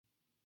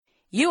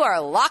You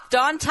are Locked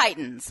On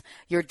Titans,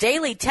 your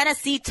daily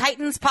Tennessee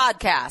Titans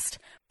podcast,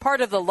 part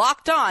of the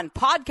Locked On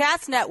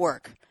Podcast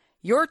Network,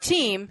 your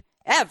team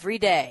every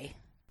day.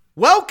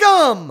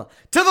 Welcome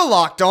to the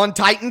Locked On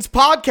Titans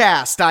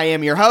podcast. I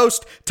am your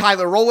host,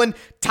 Tyler Rowland.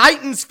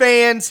 Titans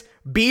fans,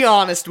 be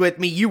honest with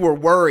me, you were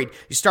worried.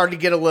 You started to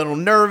get a little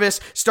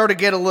nervous, started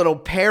to get a little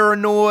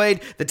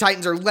paranoid. The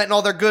Titans are letting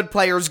all their good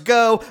players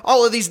go.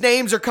 All of these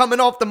names are coming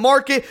off the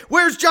market.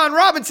 Where's John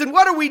Robinson?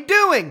 What are we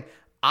doing?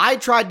 I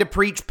tried to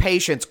preach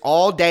patience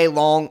all day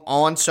long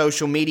on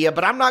social media,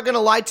 but I'm not going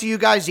to lie to you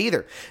guys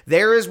either.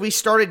 There, as we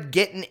started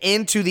getting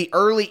into the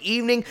early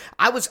evening,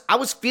 I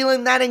was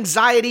feeling that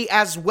anxiety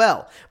as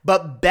well.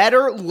 But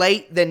better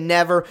late than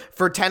never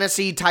for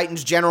Tennessee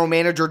Titans general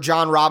manager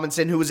John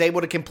Robinson, who was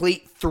able to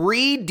complete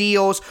 3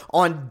 deals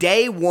on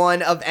day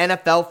 1 of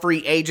NFL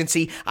free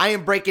agency. I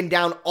am breaking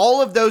down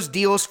all of those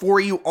deals for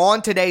you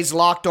on today's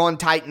Locked On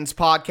Titans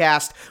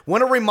podcast.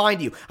 Want to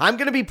remind you, I'm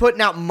going to be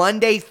putting out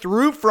Monday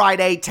through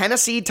Friday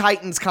Tennessee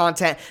Titans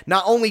content,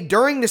 not only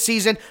during the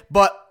season,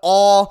 but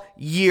all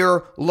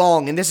year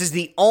long. And this is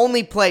the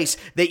only place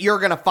that you're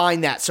going to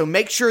find that. So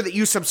make sure that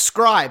you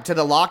subscribe to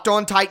the Locked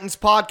On Titans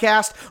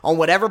podcast on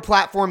whatever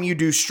platform you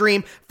do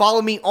stream.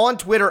 Follow me on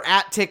Twitter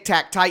at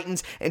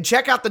TicTacTitans and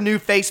check out the new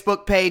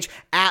Facebook page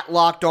at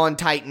Locked On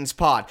Titans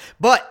Pod.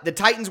 But the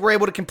Titans were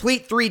able to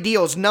complete 3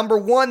 deals. Number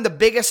 1, the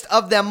biggest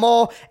of them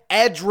all,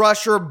 edge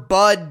rusher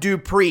Bud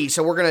Dupree.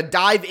 So we're going to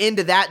dive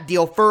into that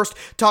deal first,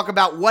 talk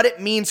about what it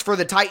means for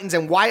the Titans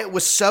and why it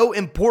was so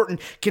important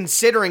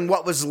considering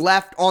what was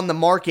left on the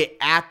market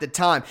at the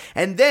time.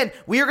 And then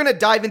we are going to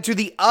dive into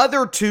the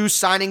other 2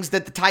 signings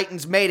that the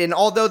Titans made. And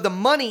although the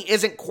money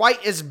isn't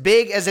quite as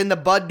big as in the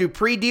Bud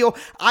Dupree deal,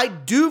 I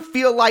do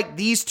feel like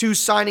these 2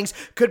 signings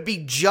could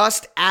be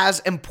just as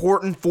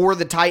important for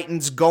the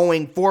Titans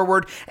going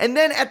forward. And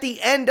then at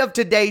the end of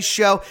today's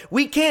show,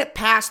 we can't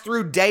pass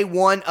through day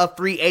 1 of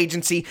free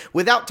agency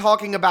without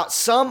talking about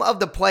some of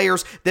the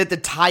players that the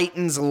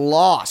Titans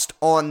lost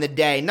on the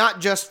day,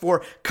 not just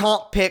for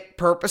comp pick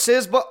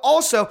purposes, but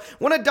also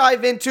want to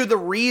dive into the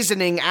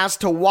reasoning as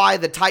to why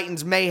the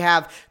Titans may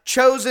have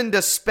chosen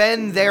to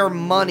spend their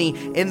money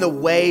in the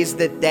ways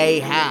that they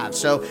have.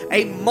 So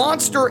a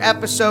monster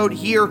episode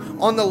here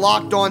on the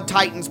Locked On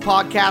Titans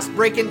podcast,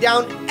 breaking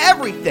down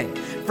everything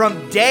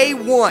from day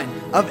 1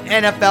 of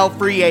NFL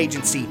free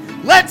agency.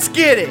 Let's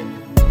get it!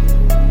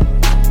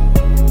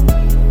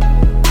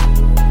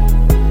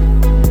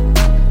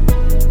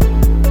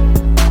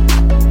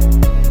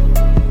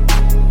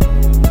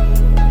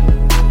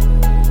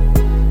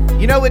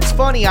 You know, it's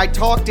funny, I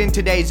talked in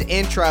today's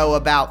intro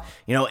about,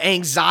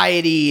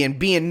 anxiety and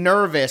being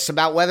nervous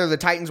about whether the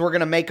Titans were going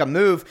to make a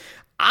move.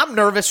 I'm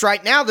nervous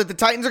right now that the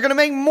Titans are going to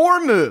make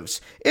more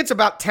moves. It's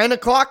about 10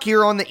 o'clock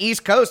here on the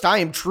East Coast. I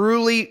am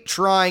truly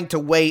trying to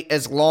wait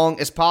as long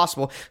as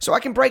possible so I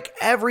can break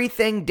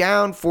everything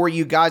down for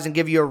you guys and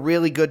give you a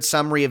really good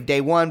summary of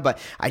day 1. But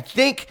I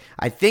think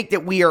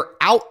that we are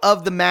out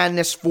of the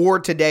madness for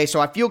today, so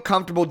I feel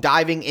comfortable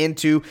diving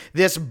into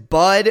this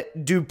Bud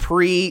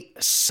Dupree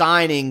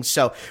signing.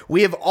 So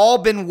we have all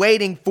been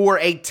waiting for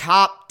a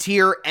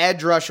top-tier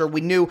edge rusher.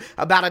 We knew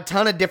about a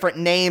ton of different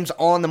names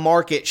on the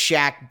market: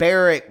 Shaq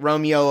Barrett,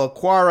 Romeo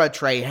Okwara,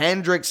 Trey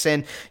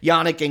Hendrickson,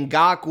 Yannick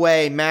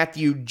Ngakoue,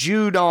 Matthew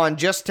Judon,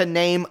 just to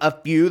name a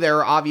few. There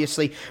are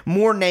obviously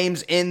more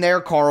names in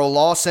there. Carl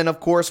Lawson, of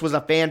course, was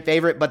a fan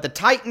favorite, but the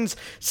Titans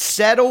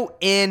settle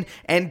in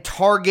and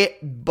target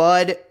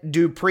Bud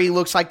Dupree.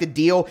 Looks like the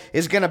deal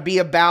is going to be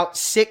about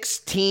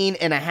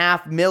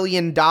 $16.5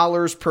 million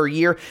per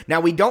year.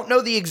 Now, we don't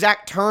know the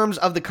exact terms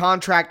of the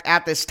contract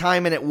at this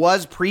time, and it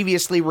was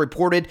previously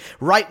reported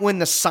right when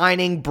the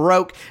signing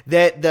broke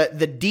that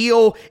the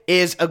deal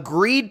is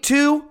agreed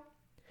to,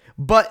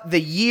 but the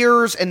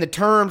years and the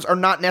terms are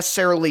not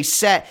necessarily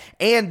set.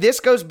 And this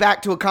goes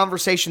back to a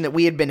conversation that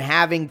we had been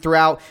having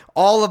throughout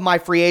all of my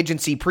free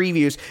agency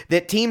previews,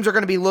 that teams are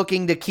going to be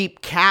looking to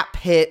keep cap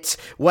hits,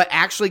 what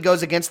actually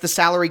goes against the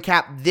salary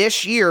cap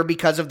this year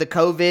because of the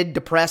COVID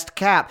depressed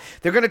cap.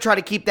 They're going to try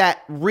to keep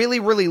that really,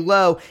 really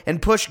low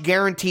and push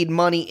guaranteed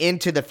money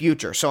into the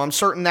future. So I'm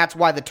certain that's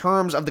why the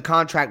terms of the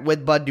contract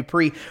with Bud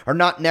Dupree are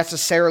not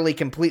necessarily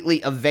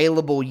completely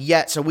available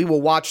yet. So we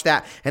will watch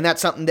that, and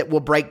that's something that we'll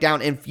break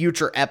down in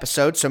future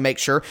episodes. So make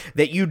sure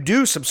that you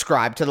do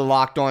subscribe to the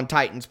Locked On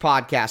Titans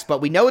podcast.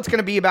 But we know it's going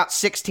to be about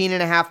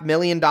 $16.5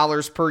 million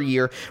per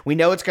year. We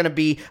know it's going to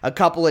be a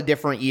couple of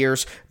different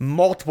years,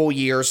 multiple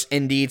years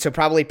indeed, so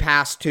probably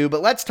past 2.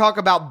 But let's talk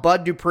about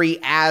Bud Dupree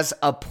as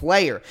a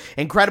player.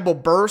 Incredible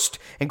burst,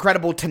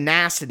 incredible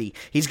tenacity.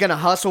 He's going to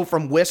hustle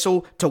from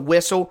whistle to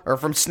whistle, or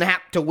from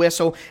snap to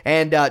whistle.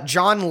 And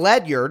John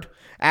Ledyard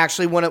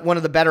actually one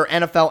of the better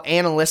NFL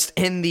analysts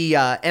in the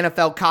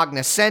NFL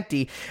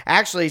Cognoscenti,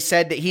 actually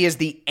said that he is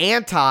the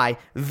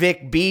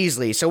anti-Vic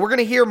Beasley. So we're going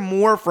to hear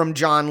more from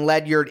John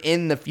Ledyard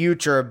in the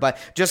future, but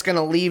just going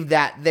to leave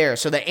that there.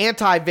 So the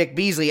anti-Vic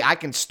Beasley, I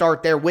can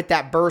start there with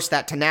that burst,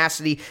 that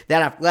tenacity,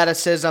 that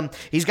athleticism.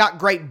 He's got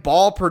great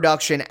ball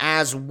production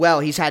as well.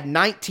 He's had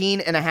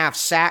 19.5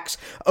 sacks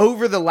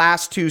over the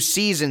last 2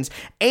 seasons,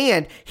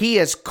 and he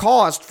has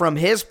caused, from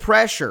his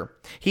pressure,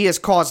 he has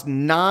caused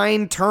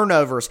 9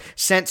 turnovers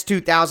since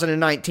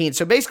 2019.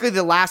 So basically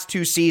the last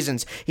 2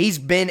 seasons, he's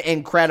been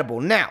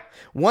incredible. Now,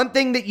 one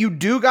thing that you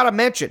do got to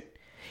mention,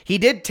 he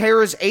did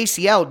tear his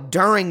ACL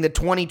during the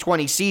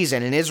 2020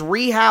 season, and his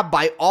rehab,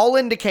 by all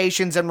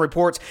indications and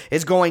reports,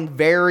 is going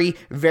very,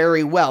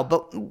 very well.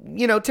 But,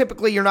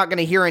 typically you're not going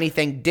to hear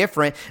anything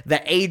different.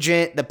 The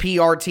agent, the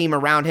PR team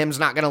around him is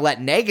not going to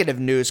let negative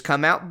news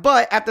come out.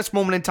 But at this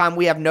moment in time,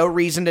 we have no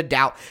reason to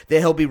doubt that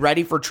he'll be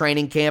ready for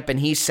training camp, and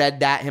he said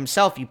that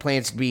himself. He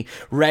plans to be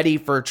ready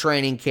for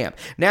training camp.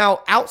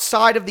 Now,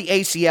 outside of the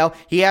ACL,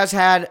 he has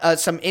had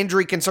some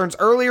injury concerns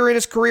earlier in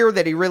his career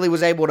that he really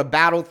was able to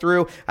battle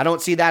through. I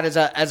don't see that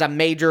as a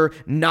major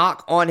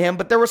knock on him,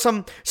 but there was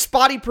some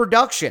spotty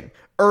production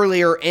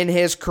earlier in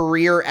his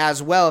career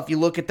as well. If you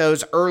look at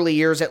those early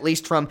years, at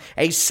least from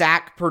a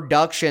sack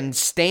production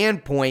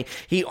standpoint,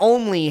 he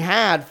only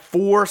had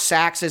 4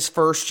 sacks his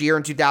first year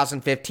in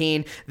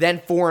 2015, then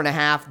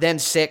 4.5, then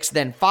 6,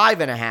 then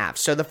 5.5.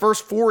 So the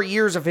first 4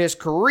 years of his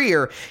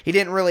career, he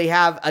didn't really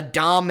have a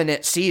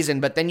dominant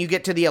season, but then you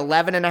get to the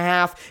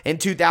 11.5 in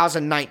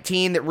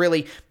 2019 that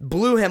really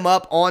blew him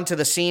up onto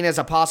the scene as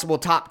a possible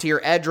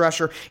top-tier edge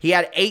rusher. He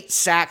had 8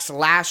 sacks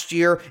last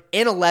year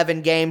in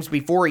 11 games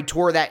before he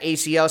tore that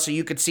ACL. So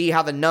you could see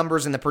how the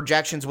numbers and the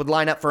projections would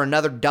line up for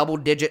another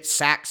double-digit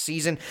sack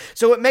season.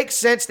 So it makes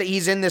sense that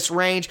he's in this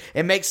range.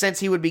 It makes sense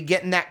he would be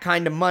getting that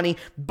kind of money.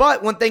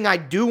 But one thing I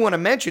do want to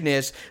mention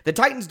is the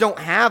Titans don't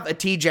have a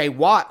TJ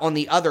Watt on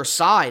the other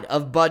side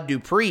of Bud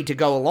Dupree to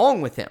go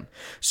along with him.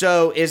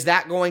 So is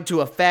that going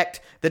to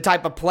affect the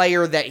type of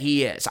player that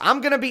he is?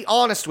 I'm going to be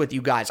honest with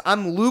you guys.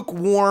 I'm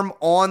lukewarm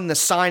on the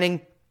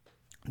signing.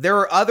 There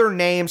are other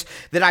names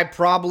that I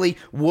probably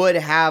would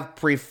have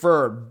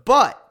preferred,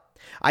 but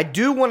I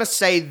do want to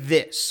say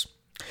this.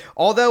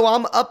 Although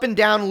I'm up and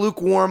down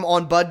lukewarm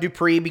on Bud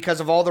Dupree because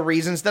of all the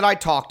reasons that I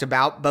talked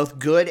about, both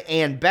good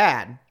and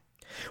bad,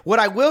 what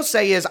I will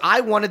say is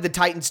I wanted the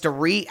Titans to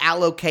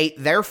reallocate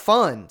their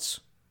funds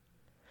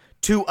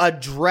to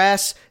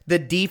address the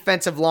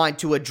defensive line,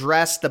 to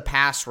address the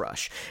pass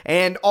rush.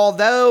 And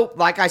although,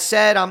 like I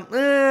said,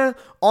 I'm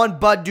on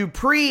Bud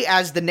Dupree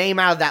as the name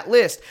out of that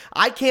list,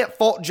 I can't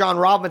fault John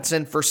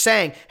Robinson for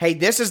saying, hey,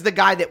 this is the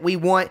guy that we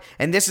want,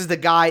 and this is the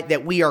guy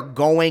that we are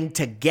going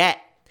to get.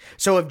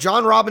 So if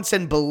John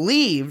Robinson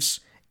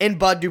believes in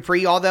Bud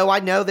Dupree, although I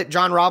know that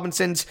John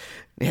Robinson's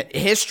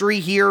history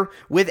here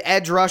with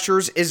edge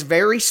rushers is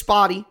very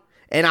spotty,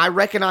 and I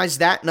recognize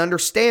that and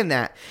understand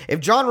that. If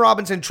John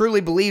Robinson truly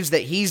believes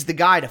that he's the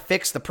guy to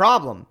fix the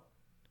problem,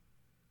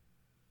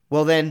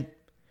 well then,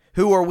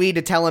 who are we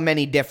to tell him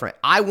any different?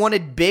 I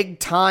wanted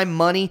big-time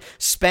money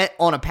spent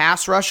on a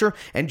pass rusher,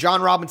 and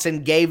John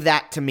Robinson gave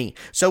that to me.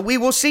 So we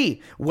will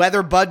see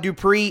whether Bud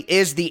Dupree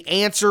is the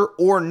answer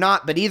or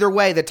not. But either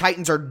way, the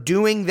Titans are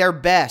doing their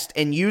best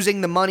and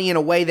using the money in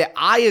a way that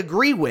I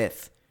agree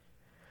with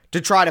to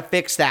try to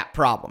fix that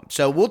problem.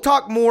 So we'll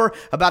talk more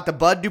about the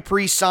Bud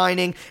Dupree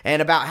signing and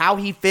about how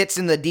he fits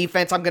in the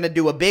defense. I'm going to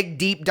do a big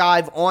deep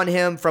dive on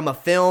him from a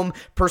film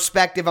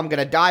perspective. I'm going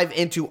to dive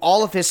into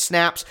all of his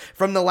snaps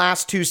from the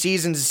last 2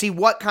 seasons to see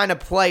what kind of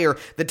player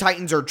the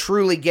Titans are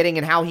truly getting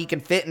and how he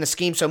can fit in the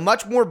scheme. So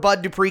much more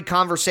Bud Dupree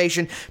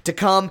conversation to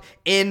come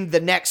in the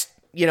next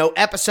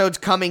episodes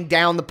coming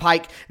down the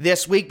pike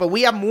this week, but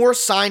we have more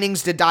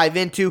signings to dive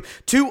into.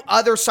 2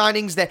 other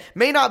signings that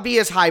may not be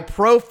as high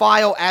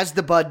profile as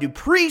the Bud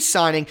Dupree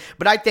signing,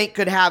 but I think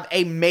could have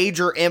a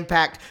major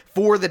impact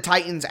for the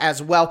Titans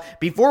as well.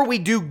 Before we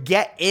do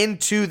get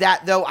into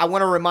that, though, I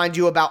want to remind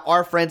you about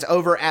our friends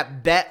over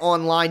at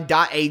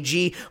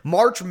betonline.ag.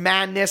 March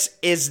Madness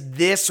is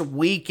this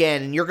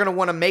weekend, and you're going to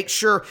want to make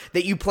sure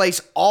that you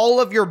place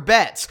all of your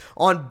bets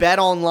on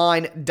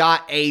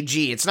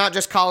betonline.ag. It's not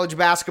just college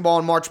basketball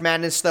and March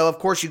Madness, though. Of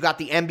course, you've got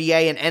the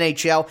NBA and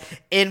NHL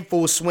in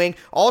full swing.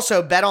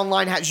 Also,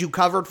 BetOnline has you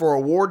covered for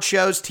award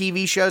shows,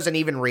 TV shows, and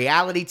even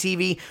reality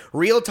TV.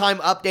 Real-time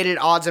updated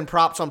odds and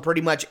props on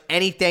pretty much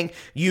anything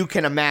you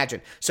can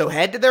imagine. So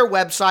head to their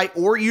website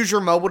or use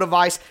your mobile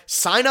device.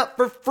 Sign up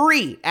for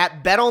free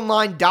at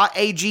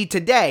betonline.ag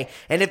today.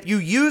 And if you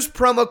use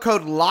promo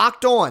code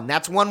LOCKEDON,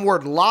 that's one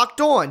word,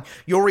 locked on,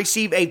 you'll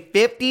receive a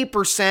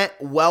 50%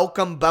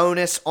 welcome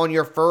bonus on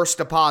your first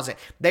deposit.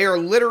 They are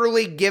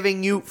literally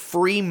giving you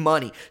free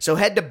money. So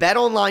head to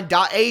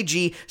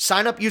betonline.ag,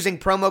 sign up using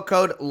promo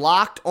code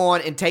locked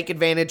on, and take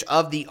advantage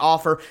of the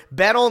offer.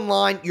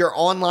 BetOnline, your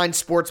online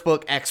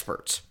sportsbook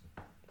experts.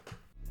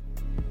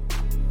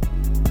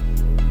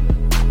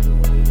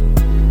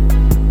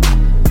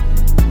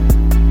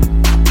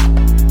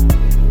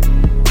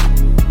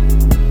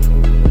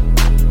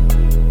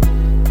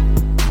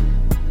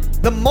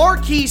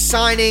 marquee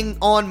signing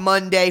on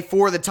Monday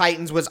for the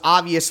Titans was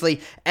obviously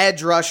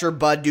edge rusher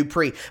Bud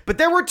Dupree. But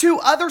there were two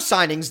other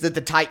signings that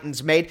the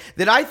Titans made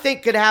that I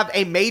think could have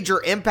a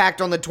major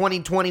impact on the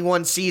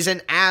 2021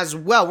 season as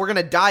well. We're going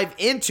to dive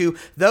into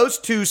those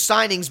two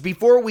signings.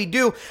 Before we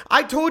do,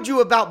 I told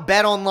you about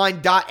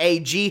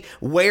betonline.ag,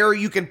 where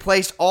you can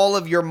place all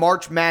of your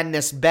March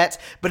Madness bets.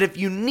 But if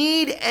you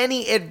need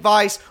any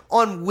advice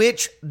on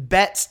which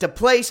bets to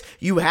place,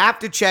 you have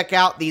to check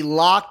out the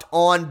Locked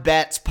On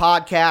Bets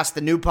podcast,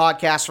 the new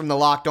podcast from the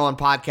Locked On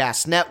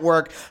Podcast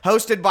Network,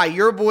 hosted by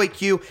your boy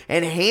Q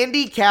and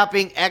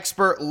handicapping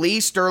expert Lee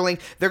Sterling.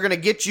 They're going to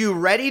get you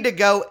ready to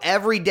go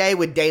every day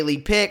with daily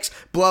picks,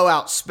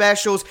 blowout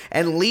specials,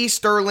 and Lee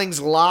Sterling's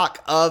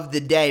lock of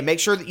the day. Make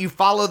sure that you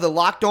follow the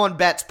Locked On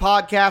Bets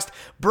podcast,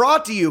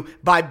 brought to you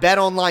by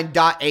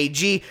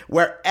betonline.ag,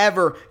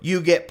 wherever you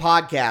get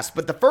podcasts.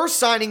 But the first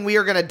signing we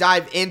are going to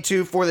dive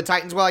into for the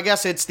Titans, well, I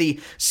guess it's the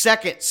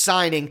second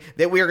signing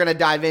that we are going to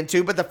dive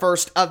into, but the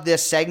first of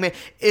this segment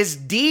is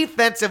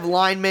defensive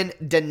lineman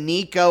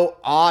Danico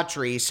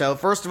Autry. So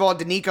first of all,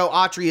 Danico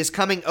Autry is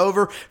coming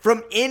over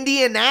from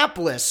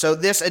Indianapolis. So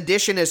this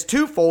addition is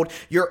twofold.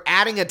 You're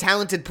adding a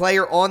talented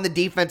player on the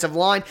defensive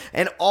line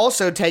and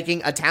also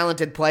taking a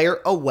talented player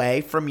away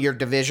from your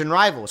division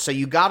rival. So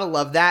you got to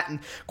love that. And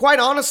quite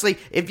honestly,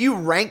 if you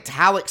ranked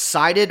how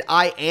excited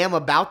I am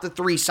about the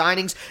three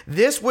signings,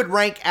 this would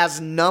rank as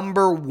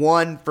number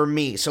one for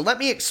me. So let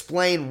me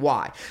explain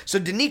why. So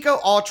Danico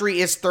Autry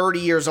is 30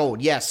 years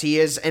old. Yes, he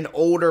is an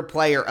older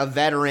player, a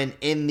veteran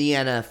in the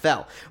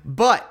NFL.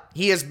 But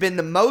he has been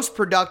the most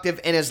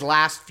productive in his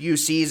last few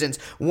seasons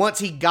once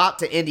he got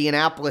to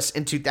Indianapolis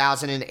in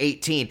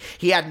 2018.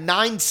 He had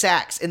 9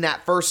 sacks in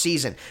that first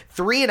season,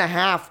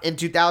 3.5 in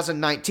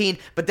 2019,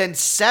 but then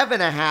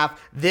 7.5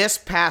 this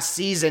past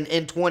season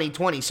in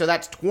 2020. So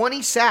that's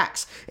 20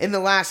 sacks in the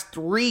last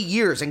 3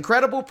 years.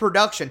 Incredible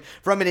production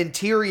from an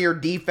interior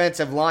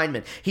defensive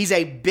lineman. He's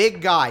a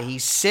big guy.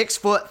 He's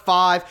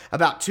 6'5",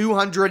 about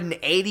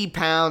 280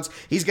 pounds.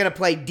 He's going to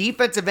play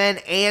defensive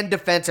end and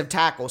defensive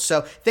tackle.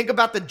 So think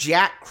about the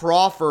Jack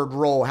Crawford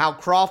role, how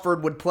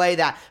Crawford would play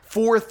that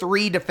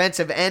 4-3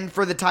 defensive end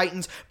for the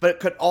Titans, but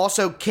could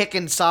also kick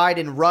inside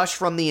and rush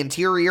from the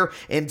interior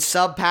in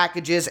sub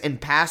packages and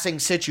passing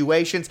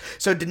situations.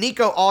 So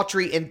Danico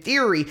Autry, in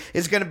theory,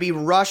 is going to be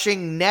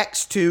rushing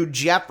next to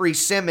Jeffrey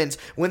Simmons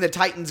when the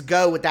Titans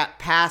go with that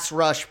pass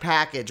rush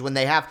package, when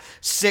they have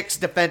 6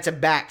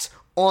 defensive backs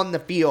on the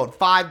field,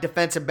 5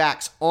 defensive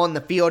backs on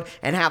the field,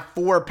 and have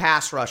 4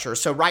 pass rushers.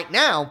 So right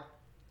now,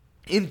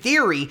 in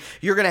theory,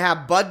 you're going to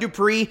have Bud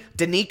Dupree,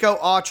 Danico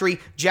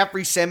Autry,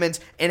 Jeffrey Simmons,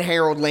 and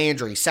Harold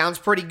Landry. Sounds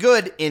pretty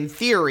good in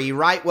theory,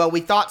 right? Well,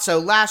 we thought so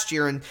last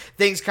year, and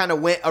things kind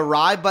of went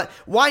awry, but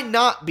why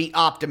not be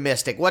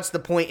optimistic? What's the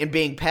point in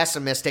being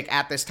pessimistic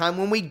at this time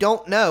when we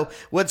don't know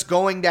what's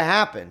going to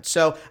happen?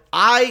 So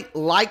I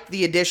like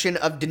the addition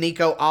of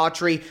Danico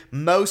Autry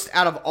most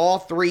out of all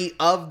 3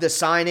 of the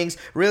signings.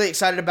 Really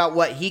excited about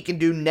what he can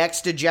do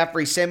next to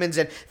Jeffrey Simmons.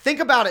 And think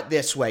about it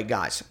this way,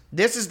 guys.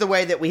 This is the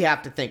way that we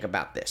have to think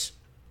about this.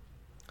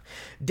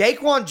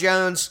 Daquan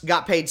Jones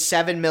got paid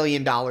 $7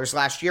 million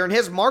last year, and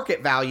his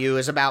market value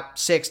is about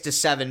 $6 to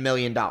 $7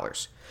 million.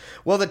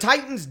 Well, the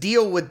Titans'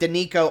 deal with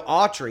Danico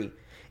Autry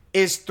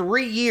is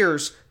 3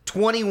 years,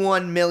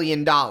 $21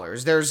 million.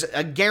 There's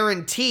a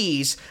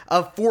guarantees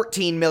of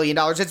 $14 million.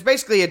 It's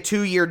basically a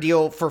 2-year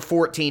deal for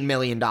 $14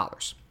 million.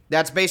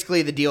 That's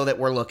basically the deal that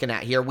we're looking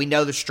at here. We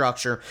know the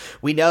structure.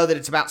 We know that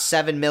it's about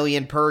 $7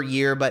 million per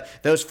year, but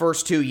those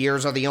first 2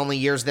 years are the only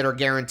years that are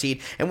guaranteed.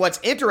 And what's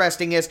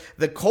interesting is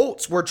the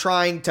Colts were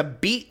trying to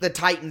beat the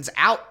Titans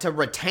out to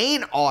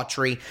retain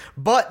Autry,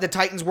 but the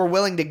Titans were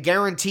willing to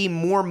guarantee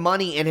more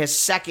money in his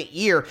second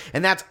year,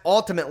 and that's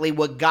ultimately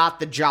what got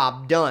the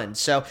job done.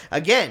 So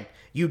again,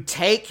 you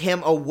take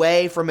him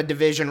away from a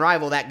division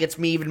rival. That gets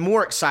me even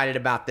more excited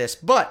about this.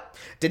 But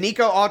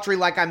Danico Autry,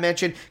 like I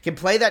mentioned, can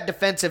play that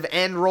defensive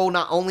end role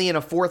not only in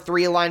a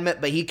 4-3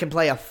 alignment, but he can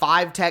play a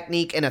 5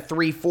 technique in a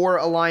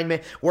 3-4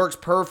 alignment. Works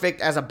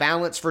perfect as a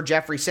balance for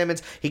Jeffrey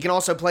Simmons. He can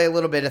also play a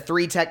little bit of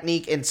 3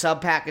 technique in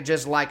sub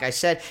packages, like I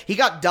said. He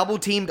got double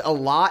teamed a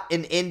lot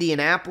in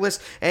Indianapolis.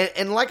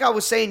 And like I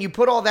was saying, you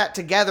put all that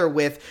together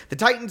with the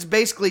Titans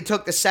basically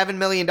took the $7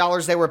 million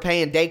they were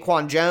paying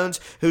Daquan Jones,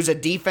 who's a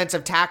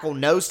defensive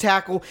tackle, nose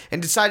tackle, and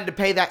decided to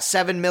pay that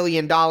 $7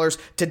 million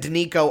to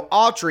Danico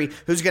Autry,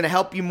 who's going to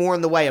help you more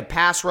in the way of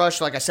pass rush.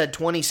 Like I said,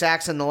 20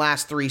 sacks in the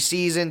last 3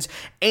 seasons,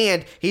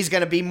 and he's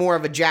going to be more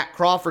of a Jack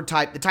Crawford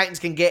type. The Titans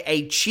can get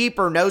a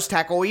cheaper nose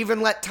tackle, or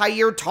even let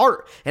Tyre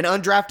Tart, an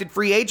undrafted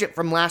free agent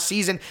from last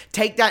season,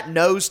 take that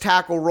nose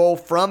tackle role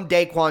from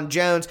Daquan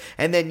Jones,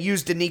 and then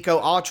use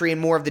Danico Autry in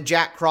more of the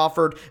Jack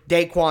Crawford,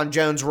 Daquan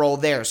Jones role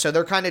there. So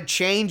they're kind of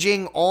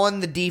changing on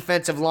the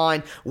defensive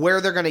line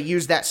where they're going to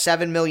use that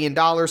 $7 million,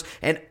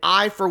 and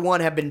I, for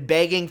one, have been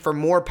begging for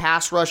more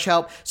pass rush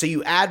help. So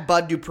you add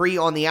Bud Dupree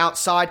on the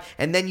outside,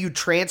 and then you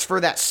transfer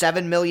that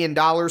 $7 million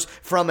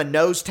from a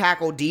nose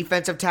tackle,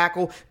 defensive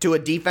tackle to a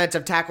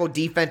defensive tackle,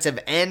 defensive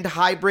end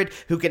hybrid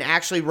who can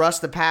actually rush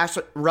the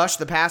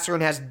passer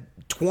and has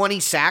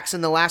 20 sacks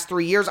in the last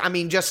 3 years. I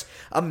mean, just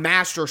a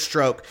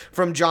masterstroke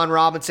from John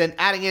Robinson,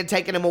 adding in,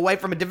 taking him away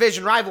from a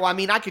division rival. I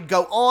mean, I could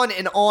go on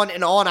and on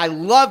and on. I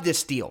love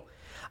this deal.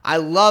 I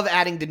love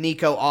adding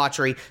Denico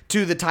Autry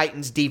to the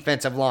Titans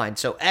defensive line.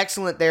 So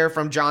excellent there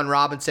from John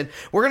Robinson.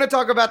 We're going to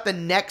talk about the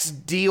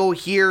next deal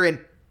here, and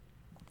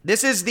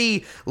this is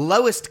the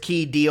lowest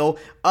key deal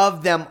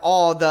of them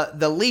all,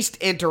 the least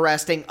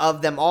interesting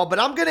of them all, but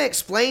I'm going to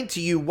explain to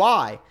you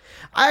why.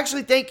 I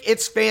actually think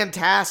it's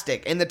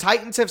fantastic, and the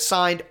Titans have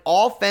signed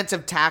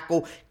offensive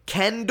tackle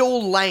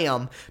Kendall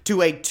Lamb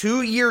to a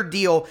 2-year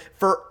deal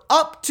for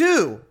up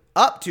to,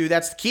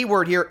 that's the key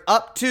word here,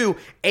 up to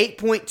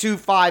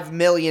 $8.25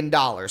 million.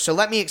 So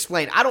let me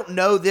explain. I don't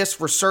know this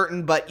for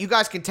certain, but you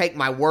guys can take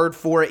my word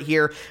for it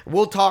here.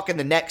 We'll talk in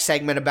the next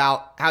segment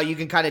about how you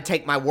can kind of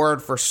take my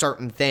word for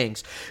certain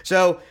things.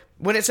 So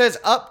when it says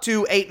up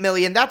to $8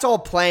 million, that's all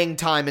playing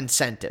time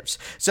incentives.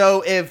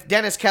 So if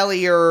Dennis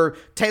Kelly or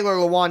Taylor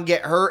Lewan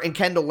get hurt and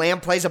Kendall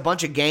Lamb plays a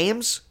bunch of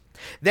games,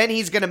 then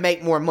he's going to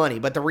make more money.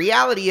 But the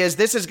reality is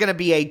this is going to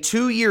be a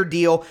 2-year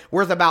deal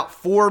worth about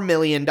 $4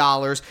 million.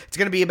 It's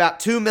going to be about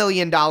 $2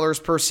 million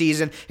per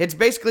season. It's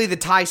basically the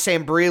Ty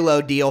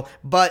Sambrailo deal,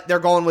 but they're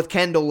going with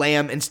Kendall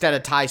Lamb instead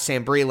of Ty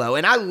Sambrailo.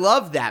 And I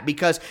love that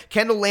because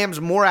Kendall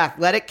Lamb's more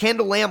athletic.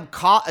 Kendall Lamb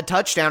caught a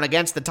touchdown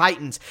against the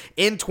Titans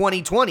in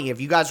 2020. If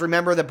you guys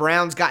remember, the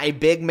Browns got a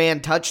big man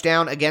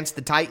touchdown against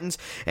the Titans,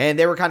 and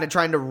they were kind of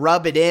trying to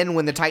rub it in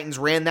when the Titans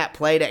ran that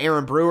play to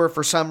Aaron Brewer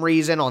for some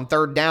reason on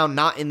third down,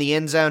 not in the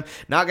end zone.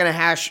 Not going to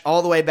hash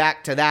all the way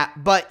back to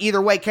that, but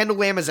either way, Kendall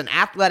Lamb is an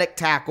athletic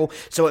tackle,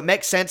 so it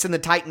makes sense in the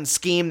Titans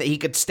scheme that he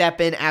could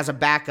step in as a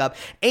backup,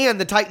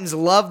 and the Titans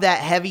love that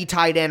heavy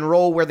tight end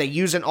role where they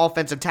use an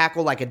offensive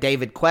tackle like a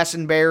David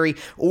Quessenberry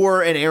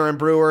or an Aaron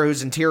Brewer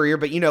who's interior,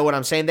 but you know what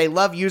I'm saying. They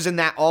love using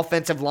that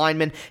offensive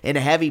lineman in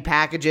heavy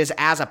packages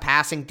as a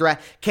passing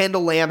threat.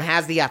 Kendall Lamb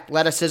has the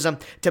athleticism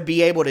to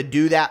be able to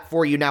do that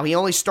for you. Now, he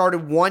only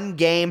started 1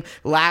 game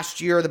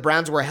last year. The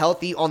Browns were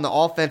healthy on the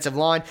offensive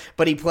line,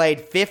 but he played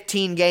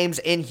 15 games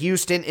in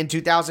Houston in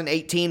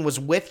 2018, was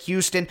with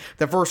Houston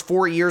the first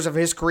 4 years of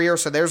his career,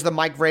 so there's the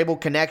Mike Vrabel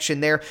connection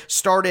there.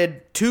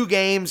 Started 2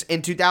 games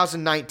in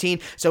 2019,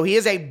 so he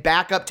is a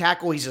backup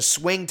tackle. He's a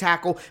swing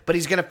tackle, but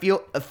he's going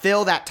to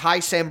fill that Ty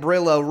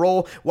Sambrailo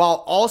role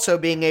while also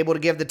being able to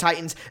give the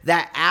Titans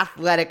that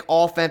athletic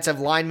offensive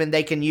lineman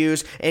they can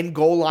use in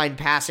goal line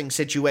passing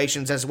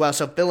situations as well.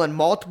 So filling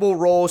multiple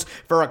roles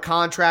for a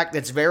contract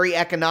that's very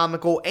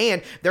economical,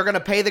 and they're going to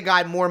pay the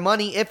guy more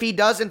money if he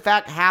does in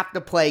fact have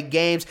to play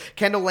games.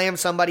 Kendall Lamb,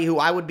 somebody who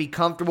I would be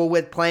comfortable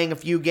with playing a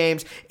few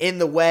games in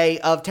the way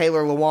of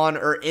Taylor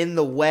Lewan or in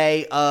the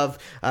way of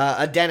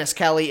a Dennis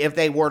Kelly if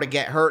they were to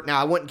get hurt.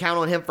 Now, I wouldn't count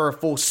on him for a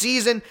full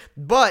season,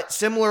 but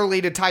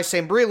similarly to Ty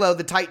Sambrailo,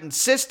 the Titans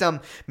system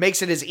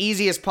makes it as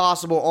easy as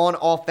possible on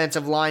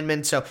offensive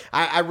linemen, so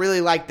I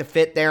really like the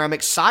fit there. I'm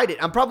excited.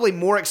 I'm probably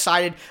more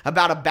excited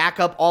about a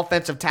backup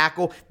offensive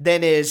tackle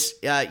than is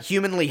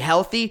humanly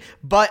healthy,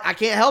 but I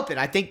can't help it.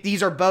 I think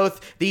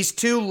these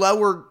two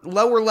lower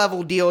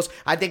level deals,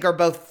 I think, are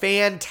both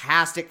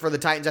fantastic for the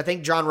Titans. I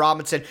think John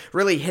Robinson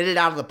really hit it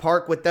out of the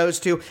park with those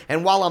two.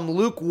 And while I'm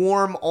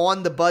lukewarm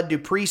on the Bud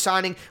Dupree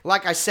signing,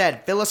 like I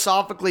said,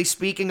 philosophically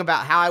speaking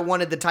about how I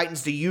wanted the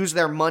Titans to use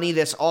their money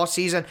this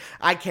offseason,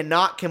 I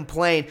cannot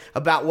complain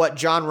about what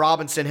John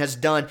Robinson has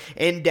done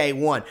in day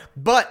one.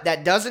 But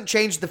that doesn't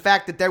change the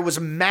fact that there was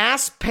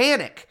mass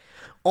panic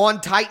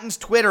on Titans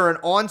Twitter and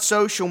on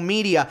social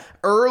media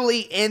early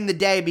in the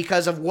day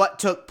because of what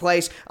took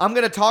place. I'm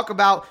going to talk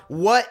about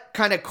what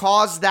kind of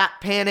caused that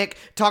panic,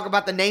 talk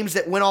about the names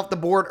that went off the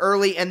board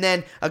early, and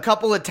then a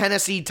couple of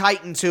Tennessee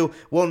Titans who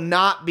will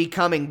not be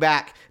coming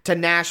back to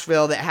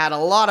Nashville that had a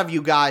lot of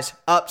you guys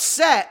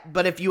upset,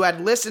 but if you had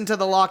listened to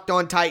the Locked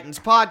On Titans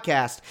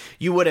podcast,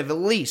 you would have at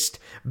least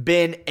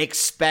been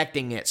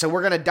expecting it. So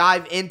we're going to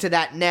dive into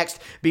that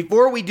next.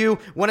 Before we do,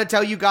 want to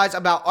tell you guys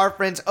about our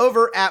friends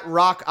over at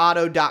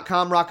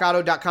rockauto.com.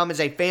 Rockauto.com is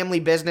a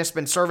family business,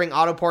 been serving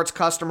auto parts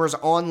customers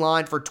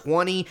online for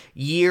 20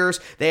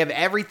 years. They have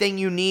everything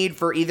you need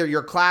for either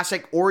your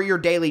classic or your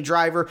daily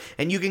driver,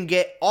 and you can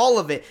get all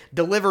of it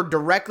delivered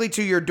directly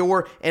to your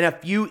door in a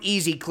few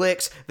easy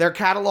clicks. Their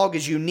catalog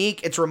is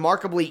unique. It's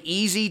remarkably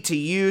easy to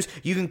use.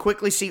 You can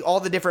quickly see all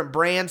the different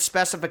brands,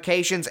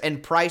 specifications,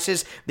 and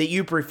prices that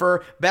you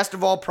prefer. Best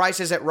of all,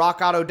 prices at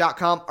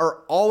rockauto.com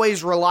are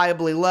always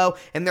reliably low,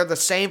 and they're the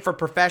same for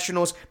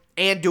professionals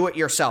and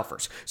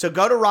do-it-yourselfers. So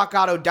go to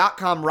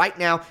rockauto.com right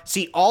now,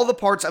 see all the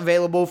parts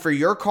available for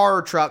your car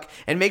or truck,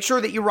 and make sure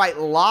that you write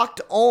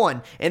Locked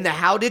On in the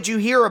How Did You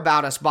Hear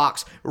About Us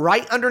box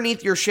right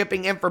underneath your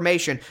shipping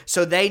information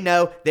so they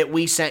know that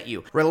we sent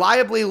you.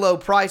 Reliably low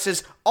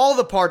prices, all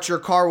the parts your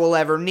car will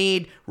ever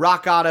need,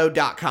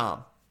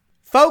 rockauto.com.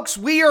 Folks,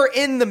 we are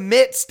in the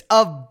midst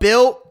of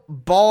Built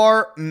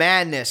Bar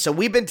Madness. So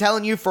we've been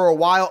telling you for a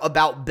while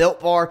about Built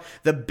Bar,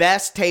 the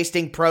best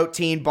tasting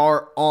protein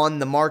bar on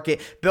the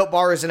market. Built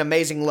Bar is an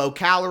amazing low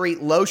calorie,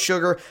 low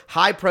sugar,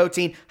 high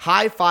protein,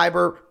 high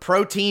fiber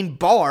protein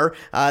bar.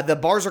 The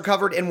bars are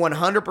covered in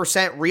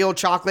 100% real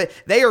chocolate.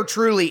 They are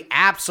truly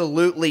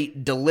absolutely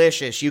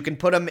delicious. You can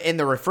put them in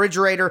the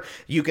refrigerator.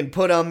 You can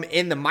put them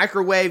in the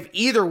microwave.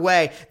 Either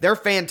way, they're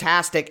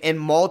fantastic in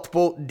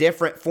multiple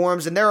different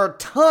forms, and there are a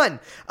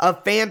ton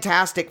of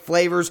fantastic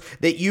flavors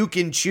that you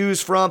can choose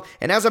from.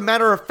 And as a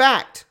matter of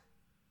fact,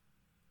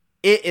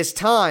 it is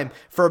time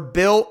for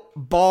Built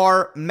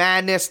Bar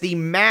Madness. The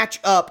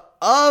matchup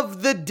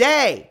of the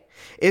day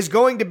is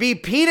going to be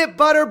peanut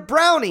butter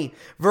brownie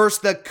versus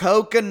the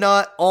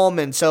coconut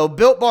almond. So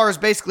Built Bar is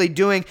basically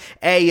doing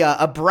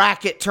a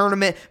bracket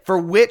tournament for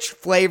which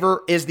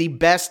flavor is the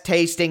best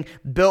tasting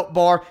Built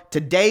Bar.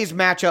 Today's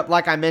matchup,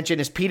 like I mentioned,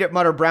 is peanut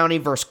butter brownie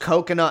versus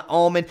coconut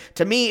almond.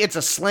 To me, it's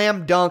a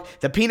slam dunk.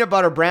 The peanut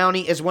butter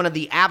brownie is one of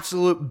the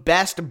absolute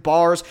best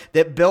bars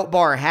that Built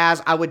Bar has.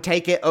 I would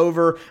take it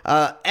over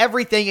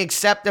everything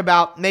except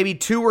about maybe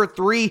 2 or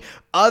 3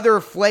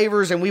 other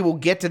flavors, and we will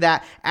get to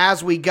that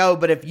as we go.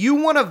 But if you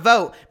want to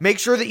vote, make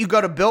sure that you go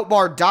to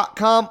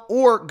BuiltBar.com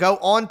or go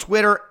on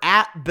Twitter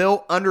at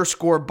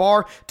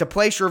Built_bar to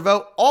place your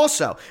vote.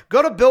 Also,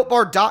 go to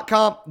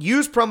BuiltBar.com,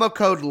 use promo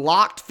code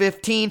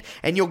LOCKED15,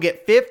 and you'll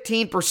get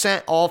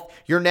 15% off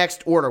your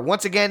next order.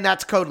 Once again,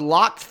 that's code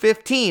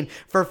LOCKED15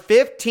 for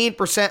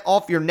 15%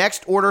 off your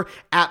next order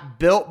at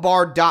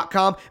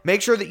BuiltBar.com.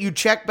 Make sure that you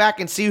check back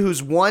and see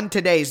who's won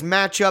today's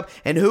matchup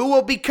and who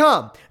will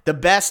become the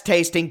best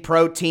tasting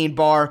protein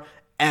bar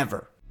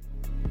ever.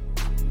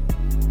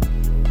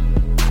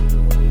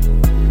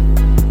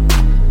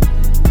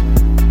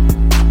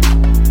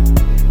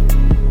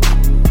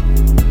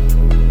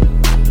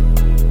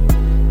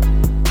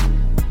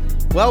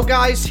 Well,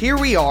 guys, here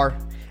we are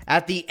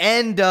at the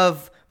end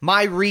of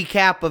my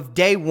recap of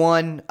day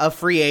 1 of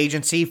free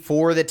agency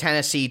for the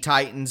Tennessee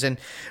Titans, and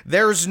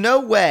there's no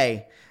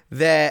way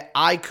that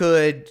I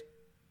could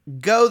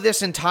go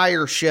this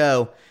entire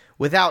show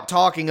without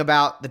talking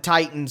about the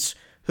Titans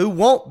who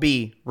won't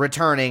be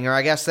returning, or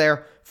I guess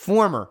they're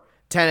former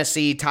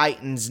Tennessee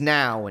Titans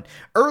now. And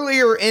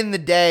earlier in the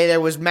day, there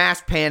was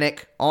mass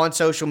panic on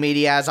social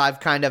media, as I've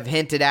kind of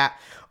hinted at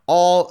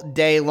all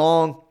day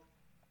long.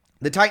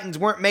 The Titans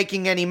weren't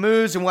making any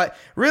moves, and what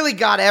really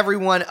got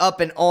everyone up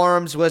in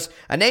arms was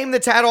a name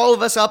that's had all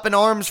of us up in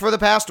arms for the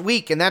past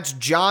week, and that's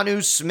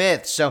Jonnu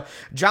Smith. So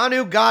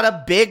Jonnu got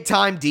a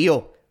big-time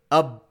deal,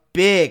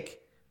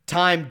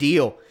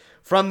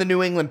 from the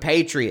New England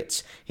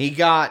Patriots. He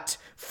got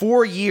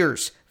 4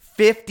 years,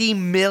 $50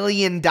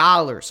 million,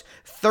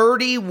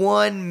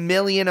 $31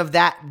 million of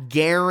that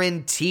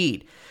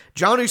guaranteed.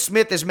 Jonnu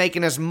Smith is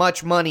making as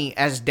much money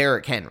as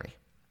Derrick Henry.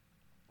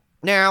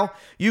 Now,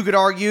 you could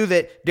argue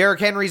that Derrick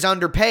Henry's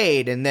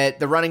underpaid and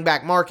that the running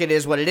back market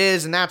is what it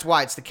is, and that's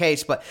why it's the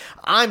case. But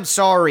I'm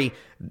sorry,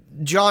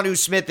 Jonnu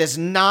Smith is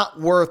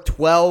not worth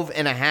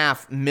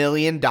 $12.5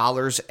 million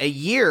a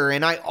year.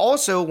 And I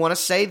also want to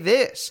say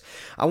this.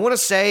 I want to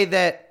say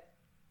that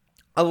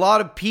a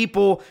lot of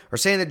people are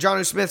saying that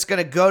Jonnu Smith's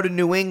going to go to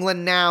New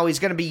England now. He's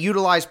going to be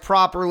utilized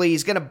properly.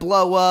 He's going to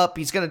blow up.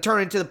 He's going to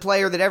turn into the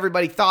player that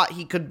everybody thought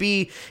he could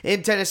be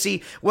in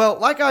Tennessee. Well,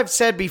 like I've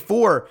said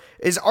before,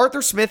 is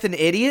Arthur Smith an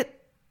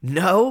idiot?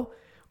 No.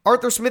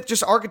 Arthur Smith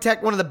just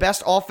architected one of the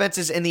best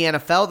offenses in the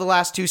NFL the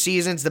last 2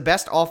 seasons, the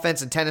best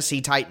offense in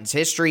Tennessee Titans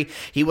history.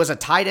 He was a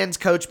tight ends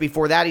coach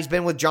before that. He's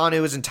been with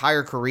Jonnu his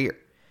entire career.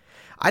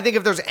 I think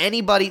if there's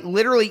anybody,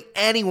 literally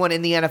anyone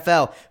in the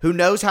NFL who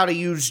knows how to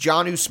use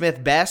Jonnu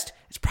Smith best,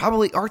 it's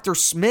probably Arthur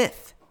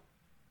Smith.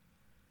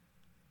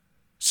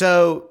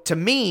 So, to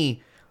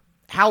me,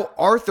 how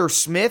Arthur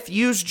Smith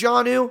used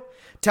Jonnu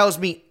tells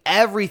me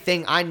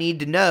everything I need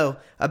to know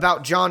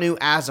about Jonnu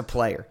as a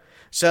player.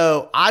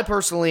 So I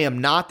personally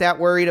am not that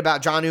worried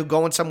about Jonnu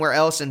going somewhere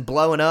else and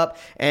blowing up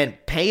and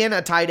paying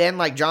a tight end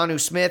like Jonnu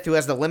Smith, who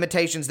has the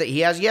limitations that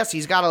he has. Yes,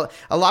 he's got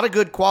a lot of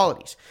good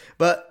qualities,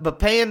 but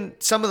paying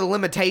some of the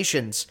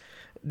limitations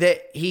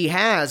that he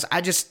has,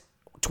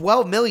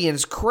 $12 million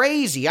is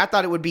crazy. I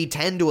thought it would be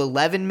 $10 to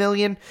 $11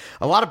 million.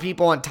 A lot of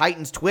people on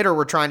Titans Twitter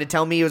were trying to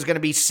tell me it was going to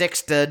be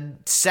 $6 to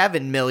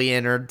 $7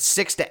 million or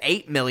 $6 to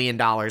 $8 million.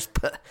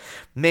 But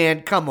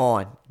man, come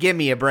on, give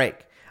me a break.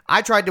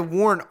 I tried to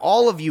warn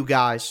all of you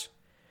guys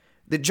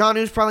that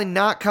Jonnu's probably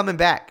not coming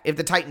back. If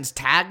the Titans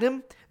tagged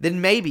him, then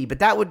maybe, but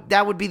that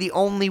would be the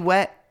only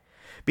way.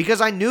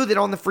 Because I knew that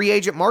on the free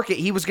agent market,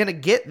 he was going to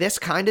get this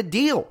kind of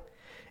deal.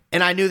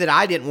 And I knew that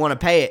I didn't want to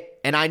pay it,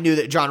 and I knew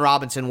that John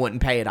Robinson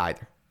wouldn't pay it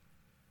either.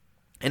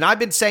 And I've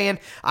been saying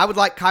I would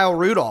like Kyle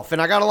Rudolph,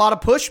 and I got a lot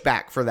of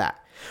pushback for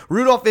that.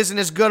 Rudolph isn't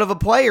as good of a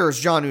player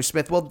as Jonnu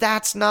Smith. Well,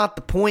 that's not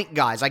the point,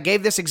 guys. I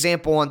gave this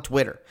example on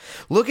Twitter.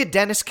 Look at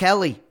Dennis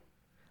Kelly.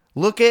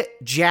 Look at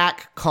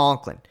Jack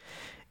Conklin.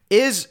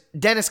 Is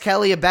Dennis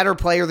Kelly a better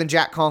player than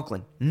Jack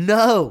Conklin?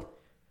 No.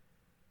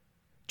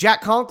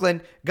 Jack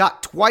Conklin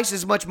got twice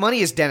as much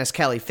money as Dennis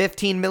Kelly,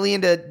 $15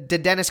 million to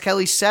Dennis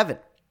Kelly's $7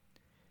 million.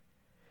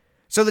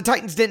 So the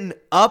Titans didn't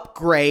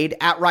upgrade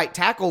at right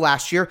tackle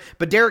last year,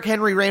 but Derrick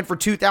Henry ran for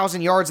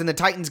 2,000 yards, and the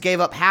Titans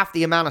gave up half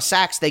the amount of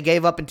sacks they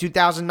gave up in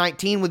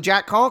 2019 with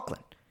Jack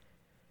Conklin.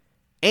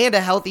 And a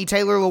healthy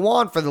Taylor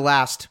Lewan for the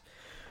last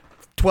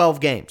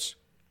 12 games.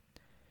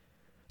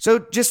 So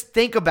just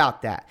think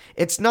about that.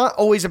 It's not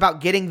always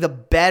about getting the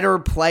better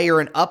player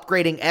and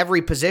upgrading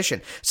every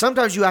position.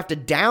 Sometimes you have to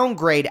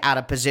downgrade at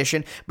a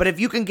position, but if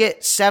you can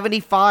get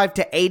 75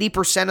 to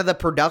 80% of the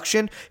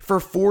production for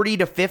 40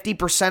 to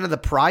 50% of the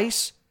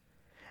price,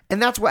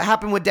 and that's what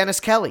happened with Dennis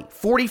Kelly,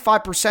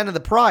 45% of the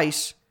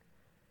price,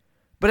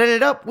 but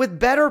ended up with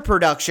better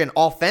production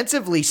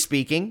offensively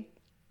speaking.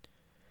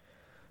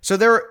 So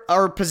there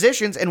are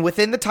positions, and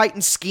within the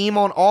Titans scheme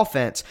on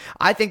offense,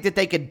 I think that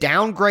they could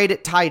downgrade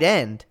at tight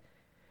end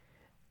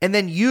and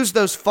then use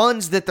those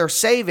funds that they're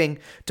saving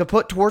to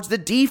put towards the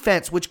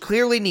defense, which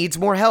clearly needs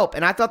more help.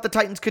 And I thought the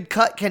Titans could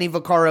cut Kenny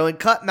Vaccaro and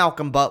cut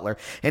Malcolm Butler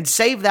and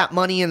save that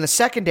money in the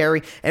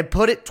secondary and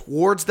put it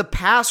towards the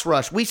pass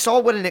rush. We saw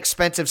what an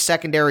expensive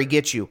secondary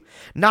gets you.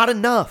 Not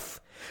enough.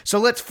 So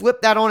let's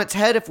flip that on its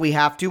head if we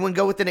have to and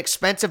go with an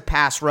expensive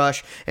pass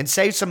rush and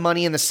save some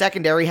money in the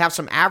secondary, have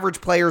some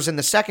average players in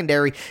the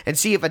secondary, and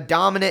see if a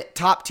dominant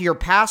top-tier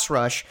pass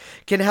rush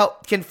can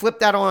flip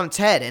that on its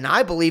head. And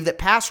I believe that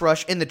pass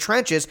rush in the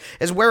trenches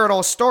is where it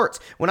all starts.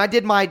 When I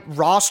did my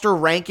roster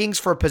rankings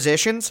for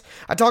positions,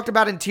 I talked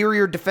about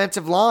interior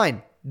defensive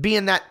line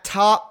being that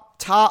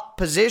top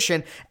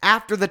position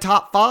after the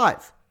top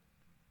 5.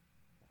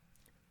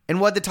 And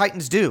what the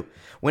Titans do?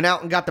 Went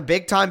out and got the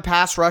big-time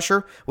pass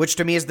rusher, which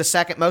to me is the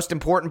second most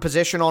important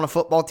position on a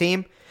football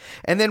team,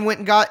 and then went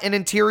and got an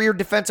interior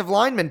defensive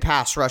lineman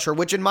pass rusher,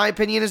 which in my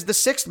opinion is the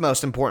 6th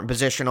most important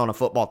position on a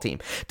football team,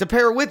 to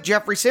pair with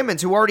Jeffrey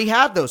Simmons, who already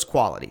had those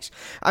qualities.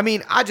 I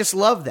mean, I just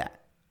love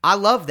that. I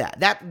love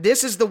that.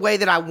 This is the way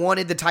that I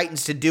wanted the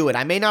Titans to do it.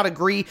 I may not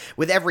agree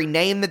with every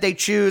name that they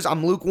choose.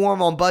 I'm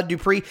lukewarm on Bud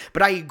Dupree,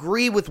 but I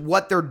agree with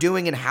what they're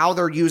doing and how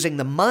they're using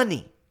the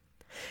money.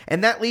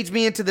 And that leads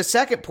me into the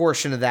second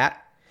portion of that.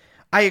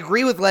 I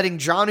agree with letting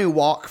Jonnu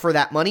walk for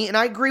that money, and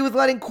I agree with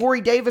letting Corey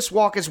Davis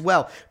walk as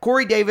well.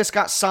 Corey Davis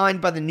got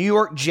signed by the New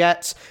York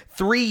Jets,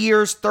 3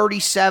 years,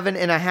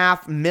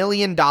 $37.5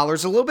 million, a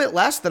little bit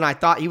less than I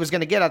thought he was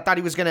going to get. I thought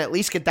he was going to at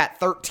least get that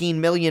 $13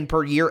 million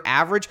per year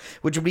average,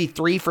 which would be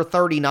 3 for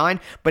 $39,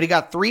 but he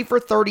got 3 for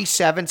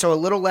 $37, so a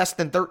little less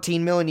than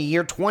 $13 million a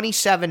year,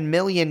 $27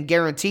 million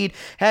guaranteed.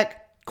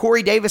 Heck,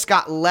 Corey Davis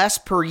got less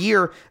per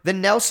year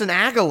than Nelson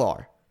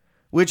Aguilar,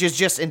 which is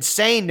just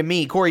insane to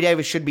me. Corey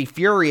Davis should be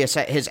furious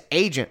at his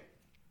agent.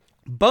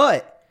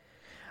 But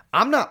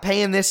I'm not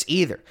paying this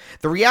either.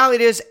 The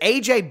reality is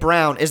A.J.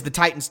 Brown is the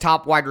Titans'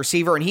 top wide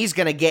receiver, and he's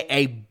going to get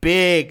a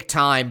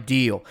big-time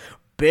deal.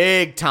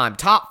 Big-time.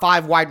 Top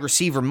 5 wide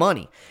receiver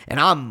money. And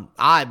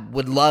I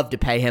would love to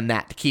pay him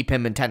that to keep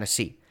him in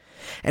Tennessee.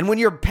 And when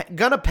you're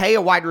going to pay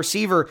a wide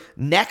receiver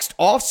next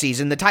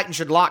offseason, the Titans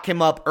should lock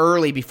him up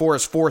early before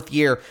his 4th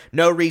year.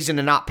 No reason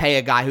to not pay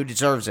a guy who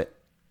deserves it.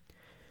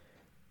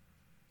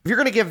 If you're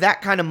going to give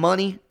that kind of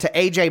money to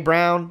A.J.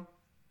 Brown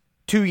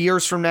 2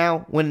 years from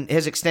now when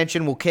his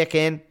extension will kick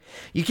in,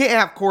 you can't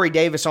have Corey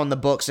Davis on the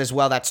books as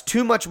well. That's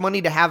too much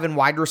money to have in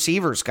wide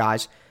receivers,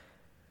 guys.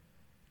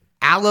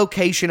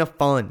 Allocation of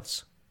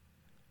funds.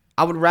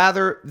 I would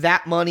rather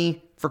that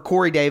money for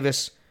Corey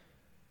Davis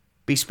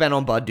be spent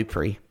on Bud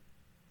Dupree.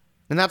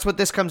 And that's what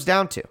this comes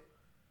down to.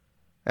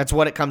 That's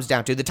what it comes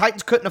down to. The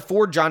Titans couldn't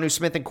afford Jonnu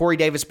Smith and Corey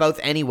Davis both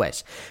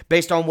anyways,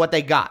 based on what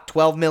they got.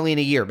 $12 million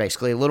a year,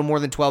 basically. A little more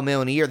than $12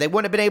 million a year. They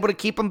wouldn't have been able to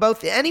keep them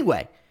both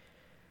anyway.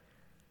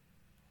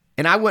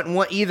 And I wouldn't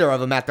want either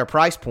of them at their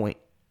price point.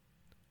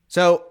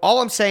 So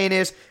all I'm saying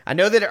is, I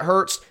know that it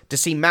hurts to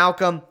see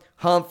Malcolm,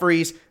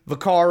 Humphreys,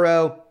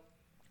 Vaccaro,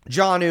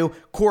 Jonnu,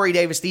 Corey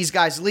Davis, these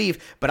guys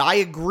leave, but I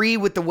agree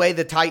with the way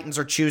the Titans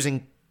are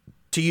choosing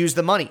to use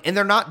the money, and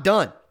they're not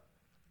done.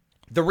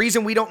 The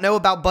reason we don't know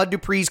about Bud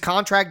Dupree's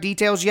contract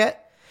details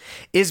yet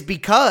is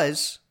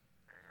because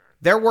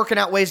they're working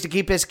out ways to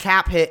keep his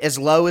cap hit as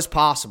low as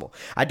possible.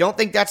 I don't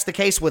think that's the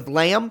case with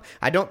Lamb.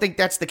 I don't think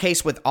that's the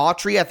case with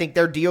Autry. I think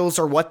their deals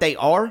are what they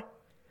are.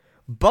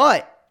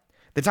 But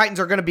the Titans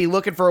are going to be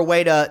looking for a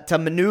way to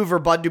maneuver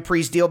Bud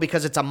Dupree's deal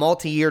because it's a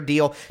multi-year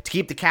deal to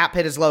keep the cap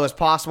hit as low as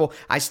possible.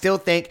 I still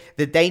think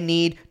that they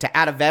need to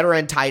add a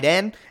veteran tight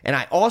end, and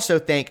I also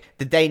think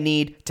that they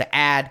need to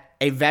add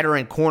a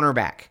veteran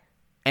cornerback.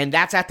 And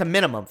that's at the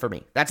minimum for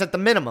me. That's at the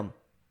minimum.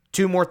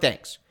 2 more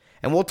things.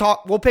 And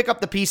we'll pick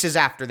up the pieces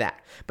after that.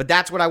 But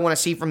that's what I want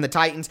to see from the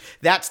Titans.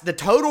 That's the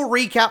total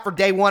recap for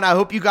day 1. I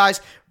hope you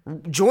guys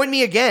join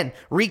me again,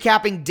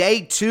 recapping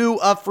day 2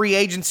 of free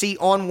agency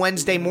on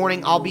Wednesday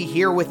morning. I'll be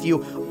here with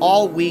you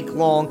all week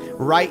long,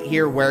 right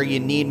here where you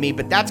need me.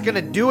 But that's going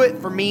to do it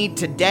for me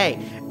today.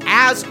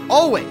 As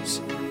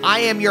always, I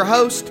am your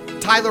host,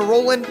 Tyler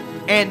Rowland,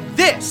 and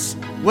this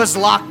was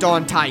Locked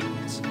On Titans.